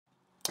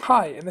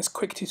Hi, in this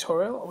quick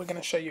tutorial we're going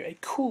to show you a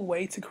cool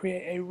way to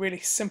create a really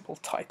simple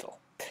title.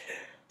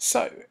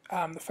 So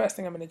the first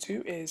thing I'm going to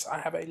do is I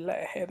have a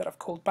layer here that I've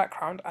called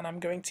background, and I'm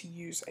going to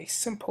use a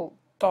simple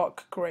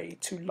dark grey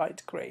to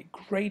light grey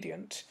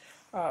gradient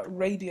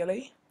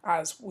radially,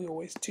 as we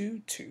always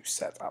do, to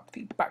set up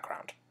the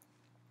background.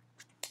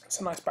 It's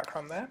a nice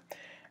background there,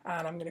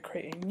 and I'm going to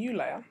create a new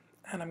layer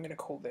and I'm going to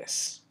call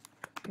this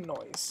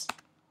noise.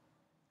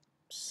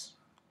 Just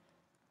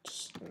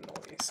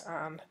noise,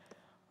 and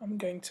I'm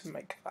going to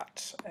make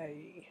that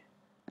a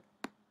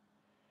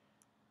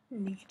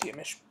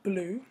mediumish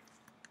blue.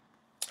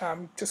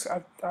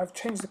 I've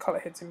changed the color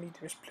here to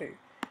mediumish blue.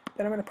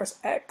 Then I'm going to press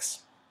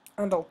X,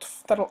 and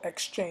that'll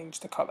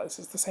exchange the colors.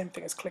 It's the same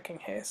thing as clicking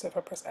here. So if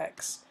I press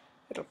X,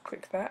 it'll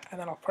click there,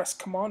 and then I'll press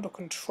Command or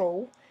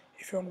Control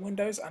if you're on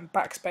Windows and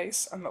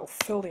Backspace, and that'll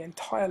fill the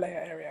entire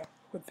layer area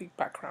with the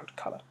background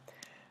color.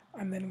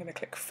 I'm then going to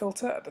click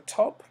Filter at the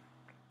top,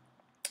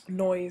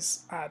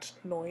 Noise, add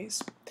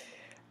noise,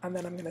 and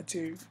then I'm going to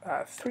do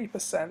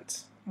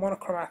 3%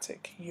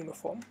 monochromatic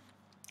uniform.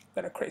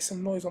 Then I'll create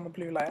some noise on the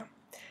blue layer.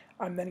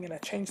 I'm then going to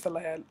change the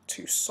layer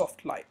to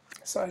soft light.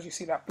 So as you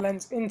see, that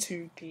blends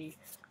into the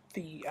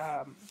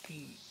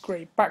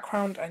grey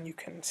background, and you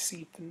can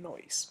see the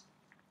noise.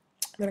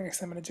 The next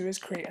thing I'm going to do is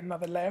create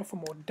another layer for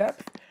more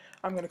depth.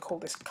 I'm going to call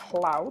this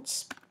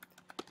clouds.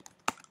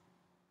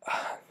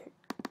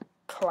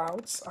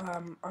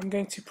 I'm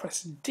going to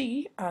press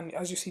D, and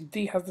as you see,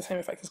 D has the same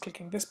effect as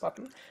clicking this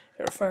button.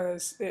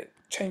 It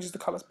changes the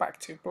colors back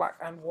to black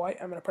and white.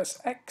 I'm going to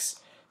press X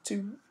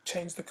to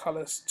change the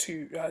colors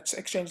to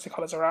exchange the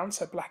colors around,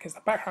 so black is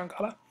the background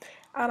color,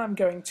 and I'm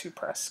going to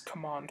press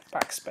Command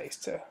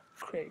Backspace to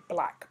create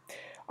black.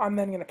 I'm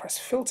then going to press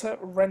Filter,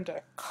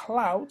 Render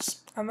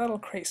Clouds, and that'll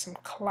create some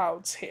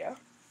clouds here.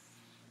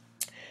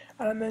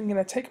 And I'm then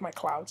going to take my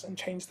clouds and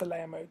change the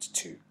layer mode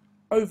to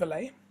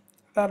Overlay.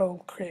 That'll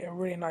create a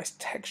really nice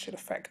textured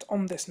effect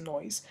on this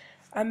noise,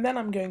 and then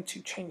I'm going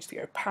to change the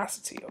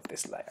opacity of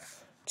this layer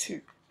to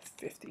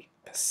 50%.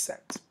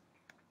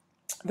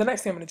 The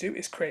next thing I'm going to do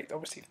is create,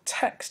 obviously,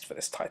 text for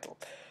this title.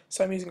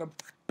 So I'm using a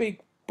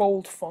big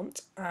bold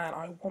font, and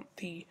I want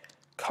the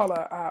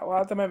color, well,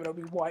 at the moment it'll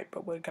be white,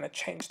 but we're going to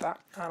change that,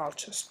 and I'll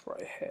just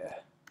write here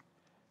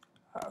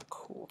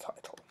cool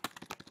title.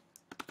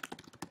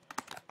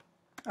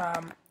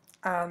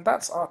 And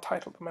that's our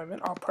title at the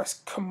moment. I'll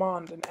press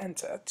Command and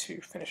Enter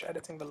to finish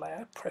editing the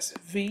layer. Press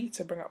V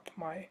to bring up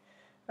my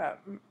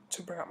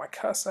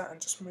cursor and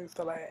just move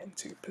the layer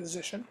into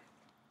position.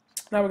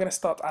 Now we're going to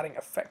start adding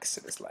effects to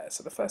this layer.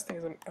 So the first thing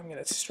is I'm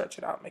going to stretch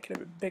it out, make it a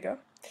bit bigger,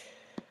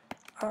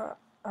 and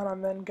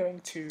I'm then going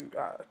to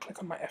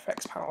click on my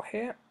FX panel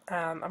here,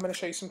 and I'm going to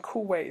show you some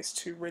cool ways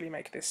to really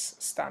make this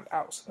stand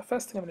out. So the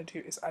first thing I'm going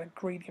to do is add a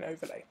gradient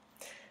overlay,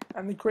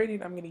 and the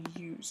gradient I'm going to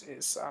use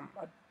is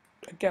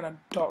again a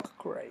dark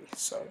grey,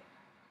 so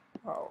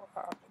I'll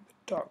put the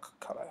dark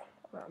colour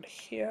around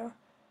here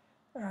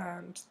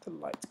and the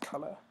light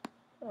colour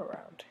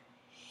around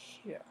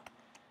here.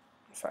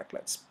 In fact,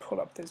 let's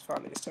pull up these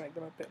values to make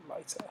them a bit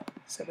lighter.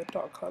 So the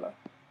dark colour,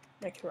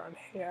 make it around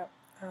here,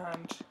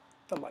 and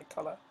the light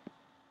colour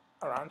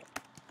around.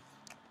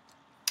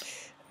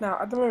 Now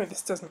at the moment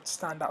this doesn't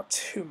stand out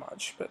too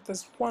much, but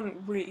there's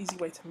one really easy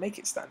way to make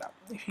it stand out.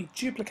 If you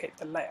duplicate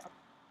the layer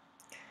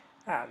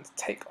and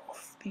take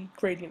off the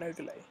gradient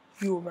overlay,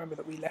 you'll remember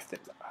that we left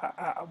it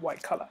a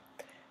white color.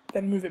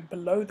 Then move it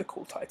below the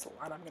cool title,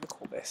 and I'm going to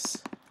call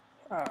this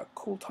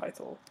cool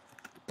title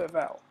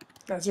bevel.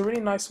 Now, there's a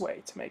really nice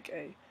way to make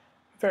a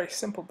very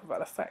simple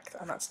bevel effect,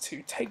 and that's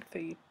to take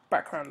the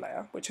background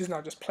layer, which is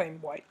now just plain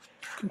white,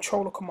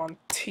 Control or Command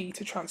T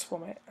to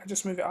transform it, and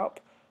just move it up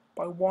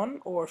by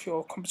 1, or if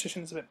your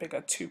composition is a bit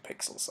bigger, 2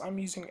 pixels. I'm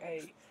using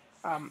a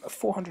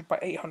 400 by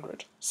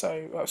 800,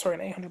 so sorry,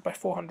 an 800 by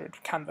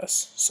 400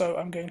 canvas, so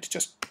I'm going to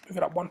just move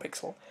it up 1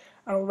 pixel,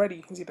 and already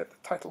you can see that the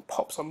title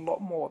pops a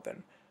lot more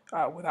than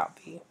without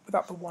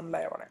the one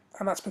layer on it,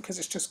 and that's because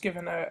it's just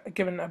given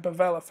a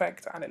bevel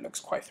effect, and it looks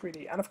quite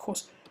 3D. And of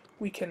course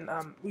we can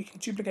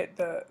duplicate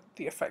the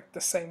effect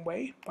the same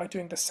way by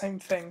doing the same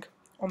thing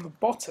on the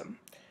bottom,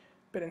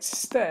 but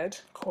instead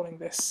calling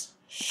this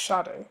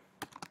shadow.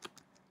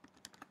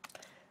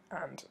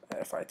 And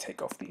if I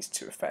take off these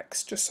two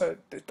effects, just so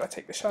that I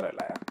take the shadow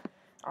layer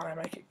and I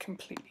make it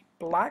completely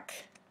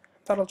black,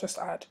 that'll just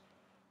add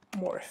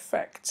more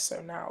effect.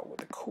 So now with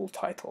the cool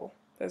title,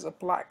 there's a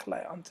black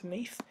layer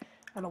underneath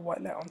and a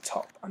white layer on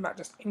top, and that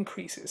just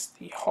increases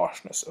the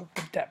harshness of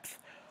the depth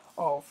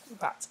of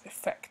that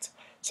effect.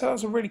 So that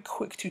was a really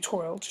quick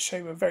tutorial to show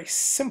you a very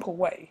simple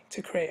way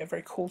to create a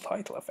very cool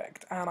title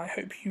effect, and I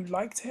hope you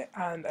liked it.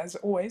 And as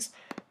always,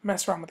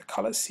 mess around with the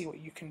colors, see what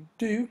you can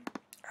do,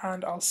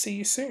 and I'll see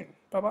you soon.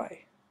 Bye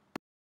bye.